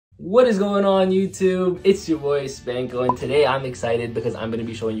What is going on YouTube? It's your boy Spanko, and today I'm excited because I'm going to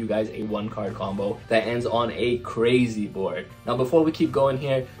be showing you guys a one card combo that ends on a crazy board. Now before we keep going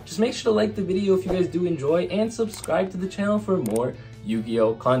here, just make sure to like the video if you guys do enjoy and subscribe to the channel for more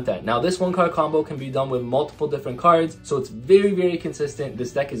Yu-Gi-Oh content. Now this one card combo can be done with multiple different cards, so it's very consistent.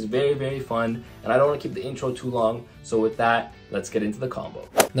 This deck is very fun, and I don't want to keep the intro too long, so with that, let's get into the combo.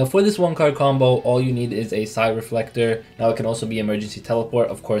 Now for this one card combo, all you need is a Psi Reflector. Now it can also be Emergency Teleport.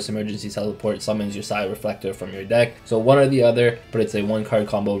 Of course, Emergency Teleport summons your Psi Reflector from your deck, so one or the other, but it's a one card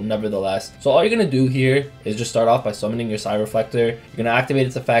combo nevertheless. So all you're going to do here is just start off by summoning your Psi Reflector. You're going to activate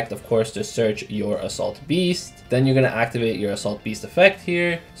its effect, of course, to search your Assault Beast. Then you're going to activate your Assault Beast effect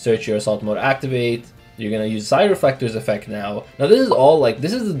here, search your Assault Mode activate. You're going to use Psi Reflector's effect now. Now this is all like,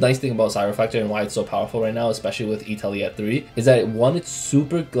 this is the nice thing about Psi Reflector and why it's so powerful right now, especially with E-Tele at 3, is that one, it's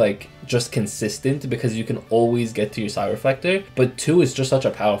super like just consistent because you can always get to your Psi Reflector, but two, it's just such a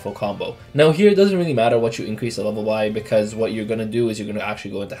powerful combo. Now here, it doesn't really matter what you increase the level by, because what you're going to do is you're going to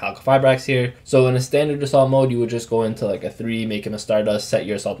actually go into Halka Fibrax here. So in a standard Assault mode, you would just go into like a 3, make him a Stardust, set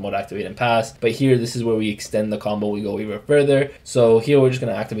your Assault mode, activate and pass. But here, this is where we extend the combo, we go even further. So here we're just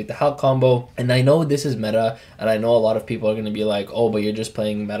going to activate the Halk combo, and I know this is meta, and I know a lot of people are going to be like, oh, but you're just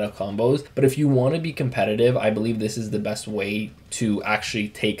playing meta combos. But if you want to be competitive, I believe this is the best way to actually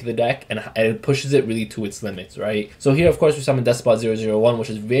take the deck, and it pushes it really to its limits, right? So here, of course, we summon Despot 001, which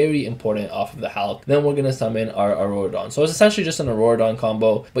is very important off of the Hulk. Then we're going to summon our Auroradon. So it's essentially just an Auroradon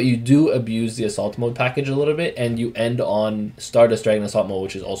combo, but you do abuse the Assault Mode package a little bit, and you end on Stardust Dragon Assault Mode,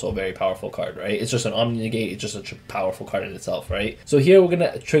 which is also a very powerful card, right? It's just an Omni Negate, it's just such a powerful card in itself, right? So here we're going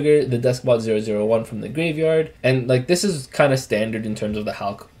to trigger the Despot 001 from the graveyard, and like this is kind of standard in terms of the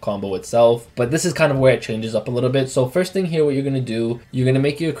Hulk combo itself, but this is kind of where it changes up a little bit. So first thing here, what you're going to do, you're going to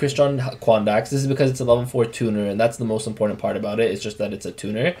make your Crystron Quandax. This is because it's a level 4 tuner, and that's the most important part about it. It's just that it's a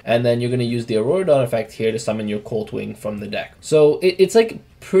tuner. And then you're going to use the Auroradon effect here to summon your Colt Wing from the deck. So it's like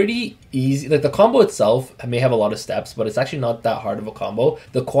pretty easy. Like the combo itself may have a lot of steps, but it's actually not that hard of a combo.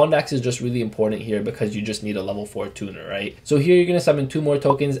 The Quandax is just really important here because you just need a level 4 tuner, right? So here you're going to summon 2 more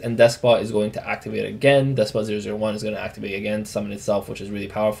tokens, and Despot is going to activate again. Despot 001 is going to activate again to summon itself, which is really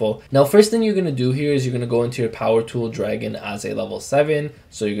powerful. Now first thing you're going to do here is you're going to go into your Power Tool Dragon as a level 7,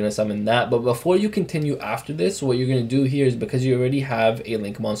 so you're going to summon that. But before you continue after this, what you're going to do here is, because you already have a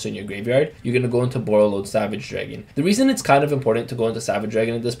Link monster in your graveyard, you're going to go into Borreload Savage Dragon. The reason it's kind of important to go into Savage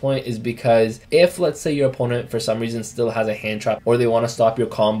Dragon at this point is because if, let's say, your opponent for some reason still has a hand trap, or they want to stop your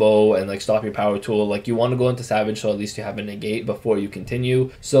combo and like stop your power tool, like you want to go into Savage so at least you have a negate before you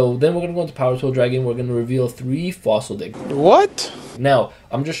continue. So then we're going to go into Power Tool Dragon. We're going to reveal 3 Fossil Dig. What? Now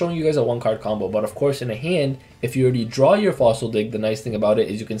I'm just showing you guys a one card combo, but of course in a hand, if you already draw your Fossil Dig, the nice thing about it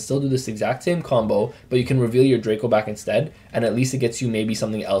is you can still do this exact same combo, but you can reveal your Draco back instead, and at least it gets you maybe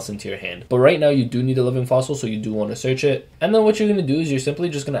something else into your hand. But right now you do need a Living Fossil, so you do want to search it. And then what you're going to do is you're simply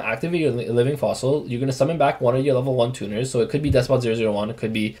just going to activate your Living Fossil. You're going to summon back one of your level 1 tuners, so it could be Despot 001, it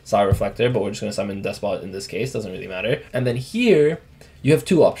could be Psi Reflector, but we're just going to summon Despot in this case, doesn't really matter. And then here, you have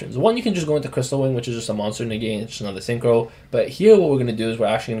 2 options. One, you can just go into Crystal Wing, which is just a monster negate, it's just another synchro. But here what we're going to do is we're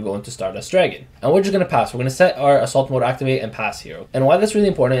actually going to go into Stardust Dragon. And we're just going to pass. We're going to set our Assault Mode activate and pass here. And why that's really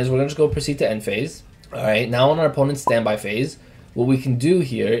important is we're going to just go proceed to end phase. Alright, now on our opponent's standby phase, what we can do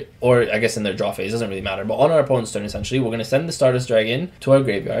here, or I guess in their draw phase, doesn't really matter, but on our opponent's turn essentially, we're going to send the Stardust Dragon to our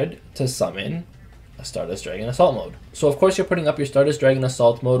graveyard to summon a Stardust Dragon Assault Mode. So of course you're putting up your Stardust Dragon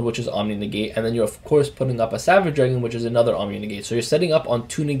Assault Mode, which is Omni Negate, and then you're of course putting up a Savage Dragon, which is another Omni Negate. So you're setting up on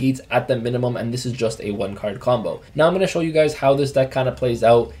 2 negates at the minimum, and this is just a one card combo. Now I'm going to show you guys how this deck kind of plays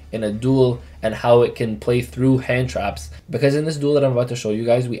out in a duel and how it can play through hand traps, because in this duel that I'm about to show you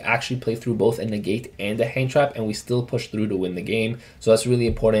guys, we actually play through both a negate and a hand trap, and we still push through to win the game. So that's really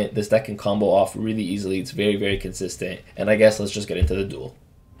important. This deck can combo off really easily. It's very consistent, and I guess let's just get into the duel.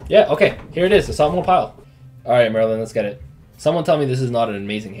 Yeah, okay, here it is, Assault Mode pile. Alright, Merlin, let's get it. Someone tell me this is not an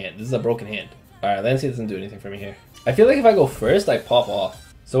amazing hand. This is a broken hand. Alright, Lancy doesn't do anything for me here. I feel like if I go first, I pop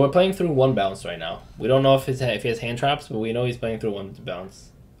off. So we're playing through 1 bounce right now. We don't know if he has hand traps, but we know he's playing through 1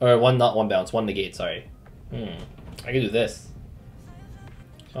 bounce. Or not 1 bounce, 1 negate, sorry. I can do this.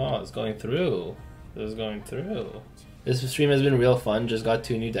 Oh, it's going through. This is going through. This stream has been real fun. Just got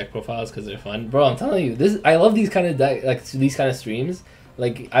 2 new deck profiles because they're fun. Bro, I'm telling you, I love these kind of deck, like these kind of streams.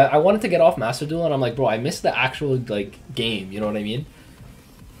 Like, I wanted to get off Master Duel, and I'm like, bro, I missed the actual, like, game, you know what I mean?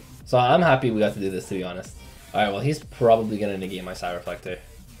 So I'm happy we got to do this, to be honest. Alright, well, he's probably going to negate my Psi Reflector.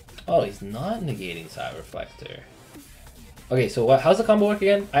 Oh, he's not negating Psi Reflector. Okay, so how's the combo work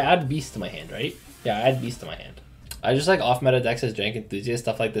again? I add Beast to my hand, right? Yeah, I add Beast to my hand. I just like off-meta decks as Jank Enthusiast.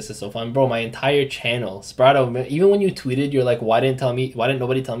 Stuff like this is so fun. Bro, my entire channel, Sprado, even when you tweeted, you're like, why didn't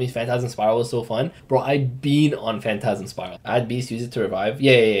nobody tell me Phantasm Spiral was so fun? Bro, I've been on Phantasm Spiral. Add Beast, use it to revive.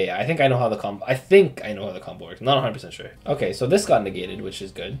 Yeah. I think I know how the combo works. I'm not 100% sure. Okay, so this got negated, which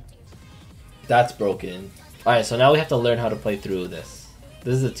is good. That's broken. Alright, so now we have to learn how to play through this.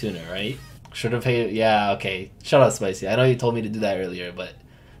 This is a tuner, right? Should have paid. Yeah, okay. Shut up, Spicy. I know you told me to do that earlier, but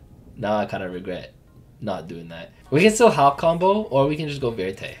now I kind of regret not doing that. We can still Hulk combo, or we can just go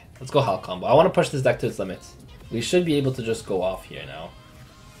Verte. Let's go Hulk combo. I want to push this deck to its limits. We should be able to just go off here now.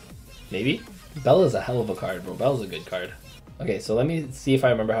 Maybe? Bella's a hell of a card, bro. Bella's a good card. Okay, so let me see if I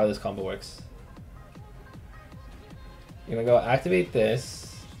remember how this combo works. You're gonna go activate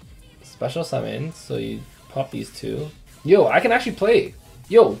this. Special summon, so you pop these two. Yo, I can actually play.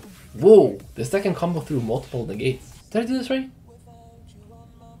 Yo, whoa. This deck can combo through multiple negates. Did I do this right?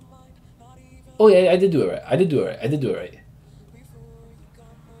 Oh yeah, I did do it right. I did do it right.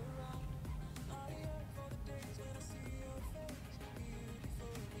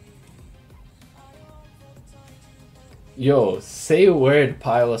 Yo, say a word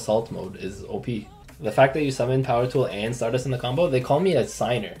pile assault mode is OP. The fact that you summon Power Tool and Stardust in the combo, they call me a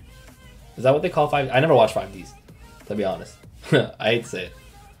signer. Is that what they call 5? I never watched 5Ds, to be honest. I hate to say it.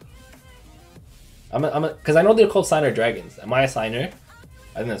 Because I know they're called signer dragons. Am I a signer?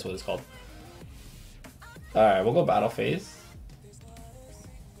 I think that's what it's called. Alright, we'll go battle phase.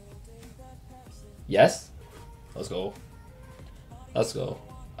 Yes? Let's go. Let's go.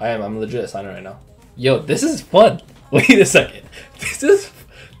 I'm legit a signer right now. Yo, this is fun. Wait a second.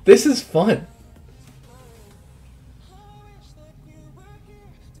 This is fun.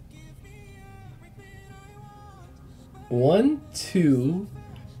 One, two,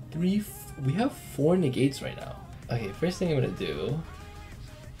 three. We have 4 negates right now. Okay, first thing I'm gonna do.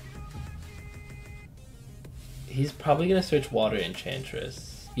 He's probably gonna search Water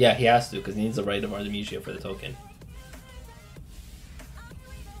Enchantress. Yeah, he has to because he needs the right of Artemisia for the token.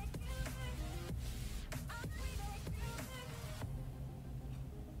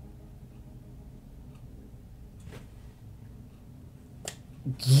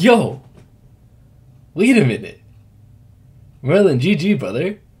 Yo! Wait a minute. Merlin, GG,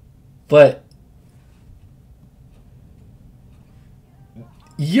 brother. But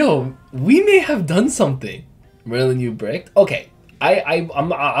yo, we may have done something. Merlin, you bricked. Okay,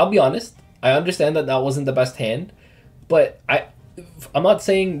 I'll be honest. I understand that wasn't the best hand, but I'm not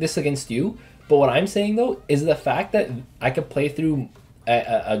saying this against you. But what I'm saying though is the fact that I could play through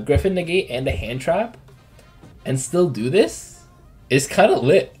a Griffin negate and a hand trap, and still do this is kind of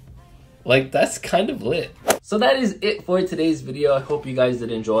lit. Like, that's kind of lit. So that is it for today's video. I hope you guys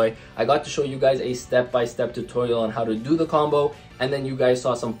did enjoy. I got to show you guys a step-by-step tutorial on how to do the combo, and then you guys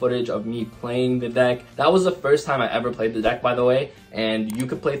saw some footage of me playing the deck. That was the first time I ever played the deck, by the way, and you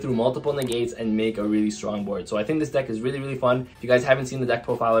could play through multiple negates and make a really strong board. So I think this deck is really, really fun. If you guys haven't seen the deck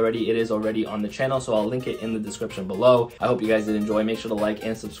profile already, it is already on the channel, so I'll link it in the description below. I hope you guys did enjoy. Make sure to like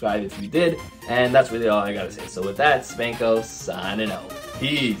and subscribe if you did, and that's really all I gotta say. So with that, Spanko signing out.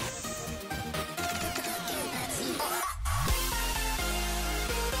 Peace.